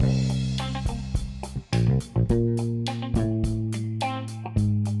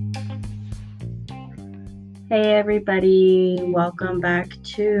Hey everybody, welcome back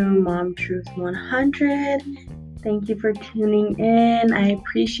to Mom Truth 100. Thank you for tuning in. I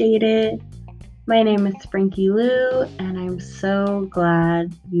appreciate it. My name is Frankie Lou, and I'm so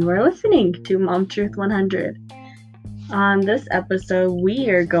glad you are listening to Mom Truth 100. On this episode, we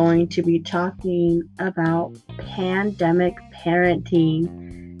are going to be talking about pandemic parenting.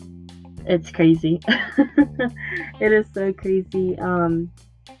 It's crazy. It is so crazy.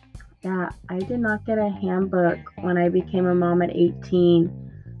 Yeah, I did not get a handbook when I became a mom at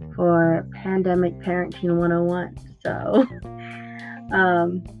 18 for Pandemic Parenting 101. So,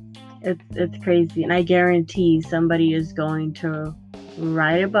 um, it's crazy, and I guarantee somebody is going to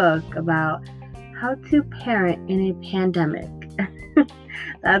write a book about how to parent in a pandemic.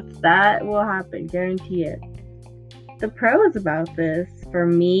 That will happen, guarantee it. The pros about this, for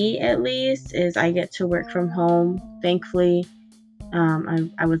me at least, is I get to work from home. Thankfully,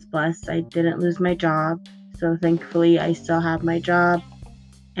 I was blessed. I didn't lose my job. So thankfully, I still have my job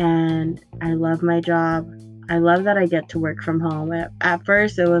and I love my job. I love that I get to work from home. At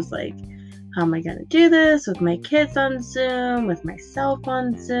first, it was like, how am I going to do this with my kids on Zoom, with myself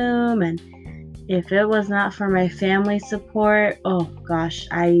on Zoom? And if it was not for my family support, oh gosh,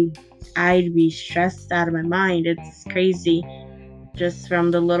 I'd be stressed out of my mind. It's crazy. Just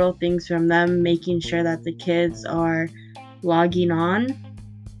from the little things from them, making sure that the kids are logging on,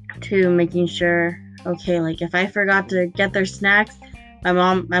 to making sure, okay, like if I forgot to get their snacks, my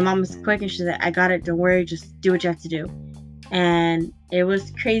mom was quick and she said, I got it, don't worry, just do what you have to do. And it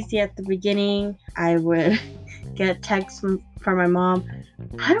was crazy at the beginning. I would get texts from my mom,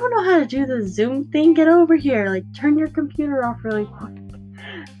 I don't know how to do the Zoom thing, get over here, like turn your computer off really quick.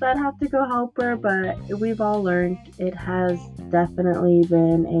 So I'd have to go help her, but we've all learned. It has definitely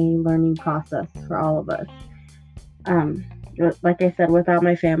been a learning process for all of us. Like I said, without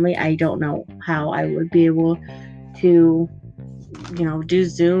my family, I don't know how I would be able to, do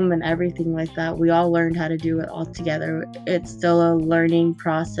Zoom and everything like that. We all learned how to do it all together. It's still a learning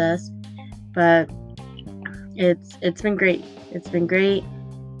process, but it's been great. It's been great.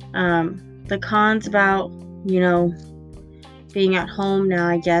 The cons about, being at home now,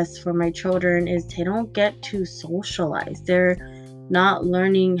 I guess, for my children is they don't get to socialize. They're not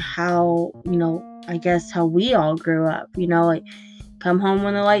learning how, I guess how we all grew up, like come home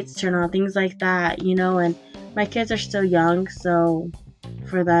when the lights turn on, things like that, and my kids are still young, so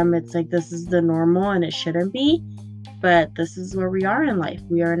for them it's like this is the normal and it shouldn't be, but this is where we are in life.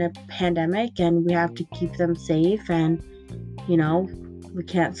 We are in a pandemic and we have to keep them safe, and we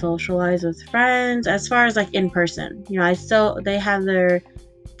can't socialize with friends as far as like in person. They have their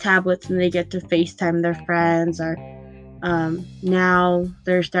tablets and they get to FaceTime their friends, or now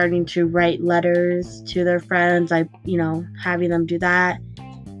they're starting to write letters to their friends, having them do that.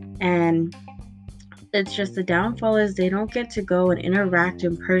 And it's just the downfall is they don't get to go and interact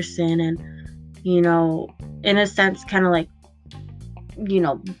in person and, in a sense, kind of like, be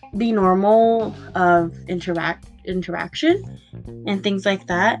normal of interaction and things like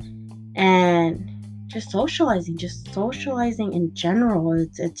that. And just socializing in general,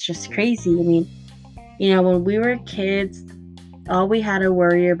 it's just crazy. I mean, when we were kids, all we had to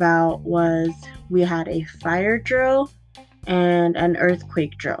worry about was we had a fire drill and an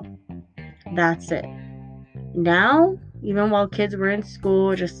earthquake drill. That's it. Now, even while kids were in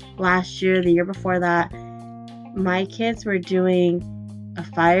school, just last year, the year before that, my kids were doing a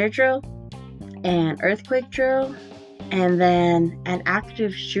fire drill, an earthquake drill, and then an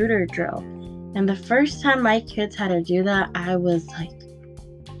active shooter drill. And the first time my kids had to do that, I was like,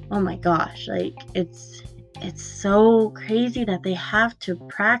 oh my gosh, like it's so crazy that they have to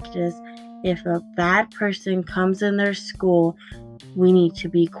practice. If a bad person comes in their school, we need to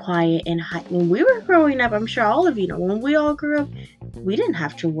be quiet and hide. When we were growing up, I'm sure all of you know, when we all grew up, we didn't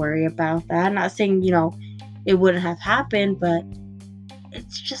have to worry about that. I'm not saying, it wouldn't have happened, but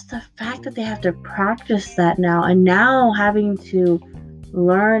it's just the fact that they have to practice that now, and now having to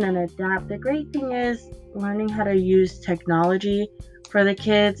learn and adapt. The great thing is learning how to use technology for the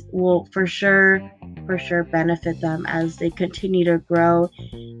kids will for sure benefit them as they continue to grow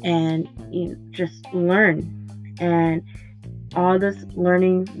and just learn. And all this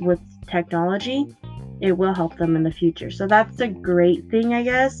learning with technology, it will help them in the future. So that's a great thing, I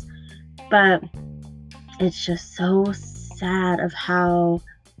guess. But it's just so sad of how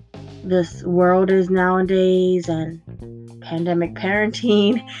this world is nowadays, and pandemic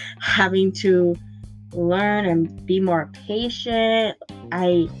parenting, having to learn and be more patient.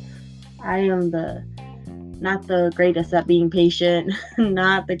 I am not the greatest at being patient,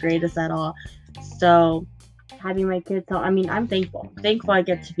 not the greatest at all. So having my kids home. I mean, I'm thankful. Thankful I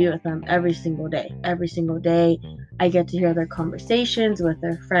get to be with them every single day. Every single day, I get to hear their conversations with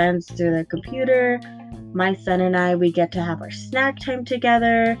their friends through their computer. My son and I, we get to have our snack time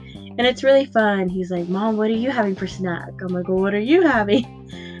together, and it's really fun. He's like, Mom, what are you having for snack? I'm like, well, what are you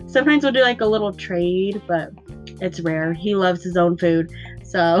having? Sometimes we'll do like a little trade, but it's rare. He loves his own food.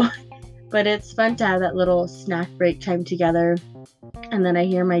 So, but it's fun to have that little snack break time together. And then I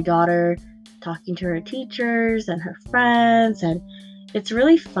hear my daughter talking to her teachers and her friends, and it's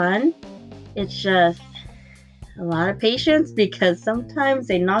really fun. It's just a lot of patience, because sometimes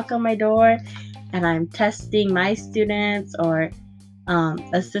they knock on my door and I'm testing my students or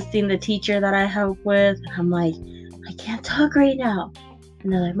assisting the teacher that I help with. I'm like, I can't talk right now.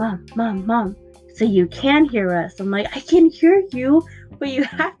 And they're like, Mom, so you can hear us. I'm like, I can hear you, but you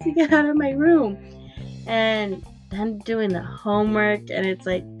have to get out of my room. And then doing the homework, and it's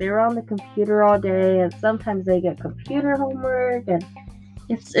like they're on the computer all day, and sometimes they get computer homework, and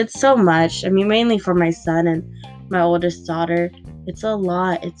it's so much. I mean, mainly for my son and my oldest daughter. It's a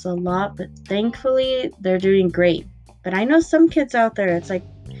lot, but thankfully they're doing great. But I know some kids out there, it's like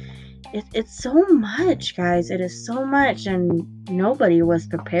it's so much, guys. It is so much, and nobody was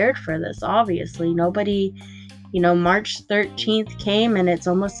prepared for this. Obviously, nobody. March 13th came, and it's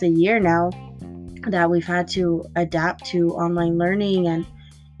almost a year now that we've had to adapt to online learning, and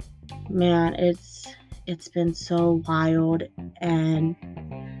man, it's been so wild. And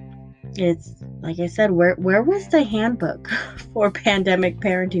it's like I said, where was the handbook for pandemic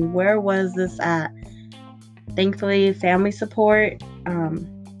parenting? Where was this at? Thankfully, family support,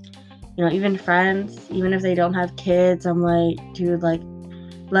 even friends, even if they don't have kids, I'm like, dude, like,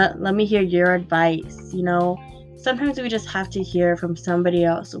 let me hear your advice. Sometimes we just have to hear from somebody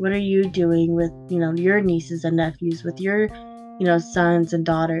else. What are you doing with, your nieces and nephews, with your, sons and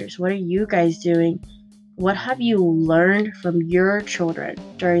daughters? What are you guys doing? What have you learned from your children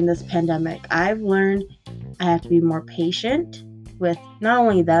during this pandemic? I've learned I have to be more patient with not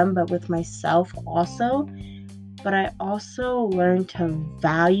only them, but with myself also. But I also learned to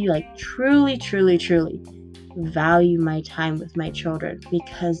value, like truly, truly, truly value my time with my children,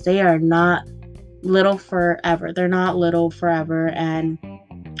 because they are not little forever. They're not little forever. And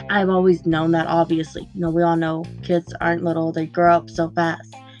I've always known that, obviously. We all know kids aren't little. They grow up so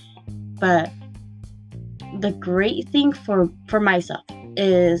fast. But the great thing for myself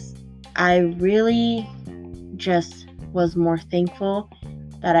is I really just was more thankful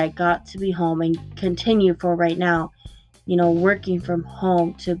that I got to be home and continue for right now, working from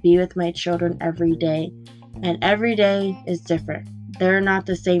home to be with my children every day. And every day is different. They're not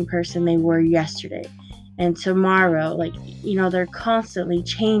the same person they were yesterday. And tomorrow, they're constantly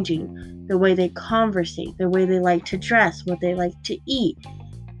changing the way they conversate, the way they like to dress, what they like to eat.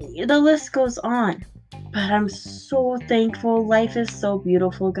 The list goes on. But I'm so thankful. Life is so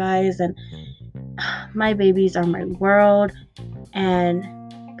beautiful, guys. And my babies are my world. And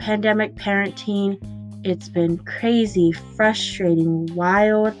pandemic parenting, it's been crazy, frustrating,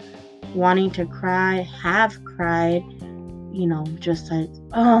 wild, wanting to cry, have cried, just like,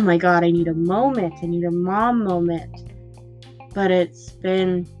 oh my God, I need a moment. I need a mom moment. But it's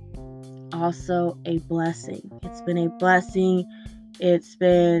been also a blessing. It's been a blessing. It's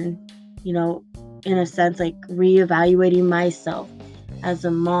been, in a sense, like reevaluating myself as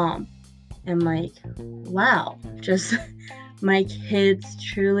a mom. And like, wow, just my kids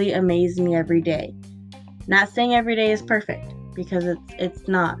truly amaze me every day. Not saying every day is perfect, because it's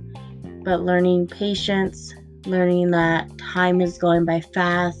not. But learning patience, learning that time is going by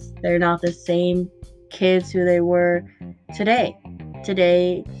fast. They're not the same kids who they were today.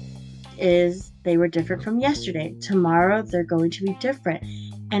 Today they were different from yesterday. Tomorrow they're going to be different.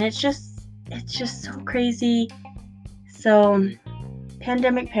 And it's just so crazy. So,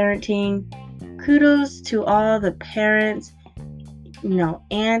 pandemic parenting, kudos to all the parents,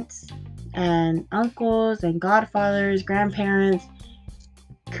 aunts and uncles and godfathers, grandparents.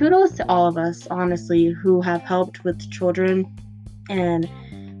 Kudos to all of us, honestly, who have helped with children and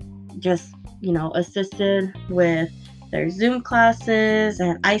just, assisted with their Zoom classes.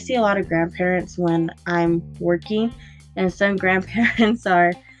 And I see a lot of grandparents when I'm working, and some grandparents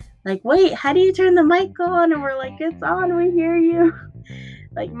are like, wait, how do you turn the mic on? And we're like, it's on, we hear you.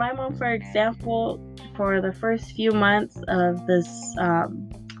 Like my mom, for example, for the first few months of this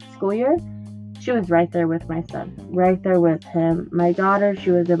school year, she was right there with my son, right there with him. My daughter,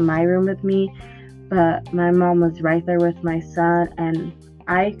 she was in my room with me, but my mom was right there with my son, and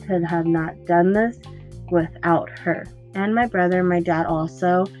I could have not done this without her. And my brother, my dad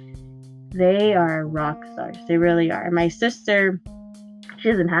also, they are rock stars. They really are. My sister, she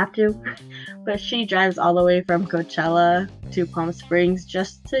doesn't have to, But she drives all the way from Coachella to Palm Springs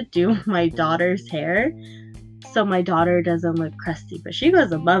just to do my daughter's hair, so my daughter doesn't look crusty. But she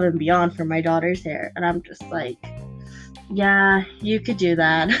goes above and beyond for my daughter's hair, and I'm just like, yeah, you could do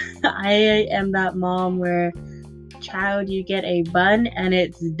that. I am that mom where, child, you get a bun and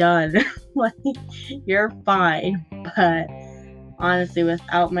it's done. Like, you're fine. But honestly,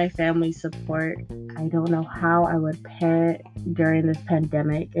 without my family support, I don't know how I would parent during this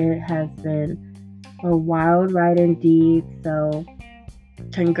pandemic. It has been a wild ride indeed. So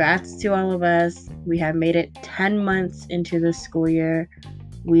congrats to all of us. We have made it 10 months into the school year.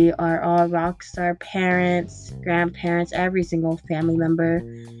 We are all rock star parents, grandparents, every single family member.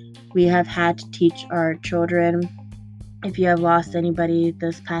 We have had to teach our children. If you have lost anybody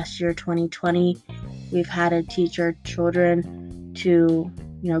this past year, 2020, we've had to teach our children to,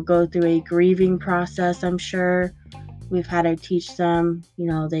 go through a grieving process, I'm sure. We've had to teach them,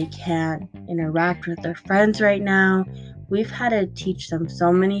 they can't interact with their friends right now. We've had to teach them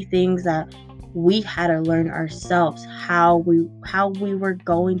so many things that we had to learn ourselves how we were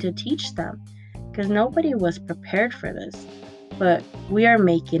going to teach them, because nobody was prepared for this. But we are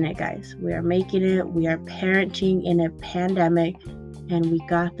making it, guys. We are making it. We are parenting in a pandemic, and we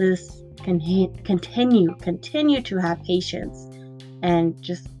got this. Continue to have patience and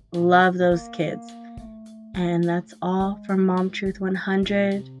just love those kids. And that's all from Mom Truth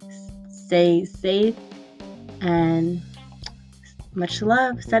 100. Stay safe and much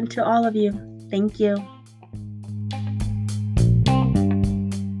love sent to all of you. Thank you.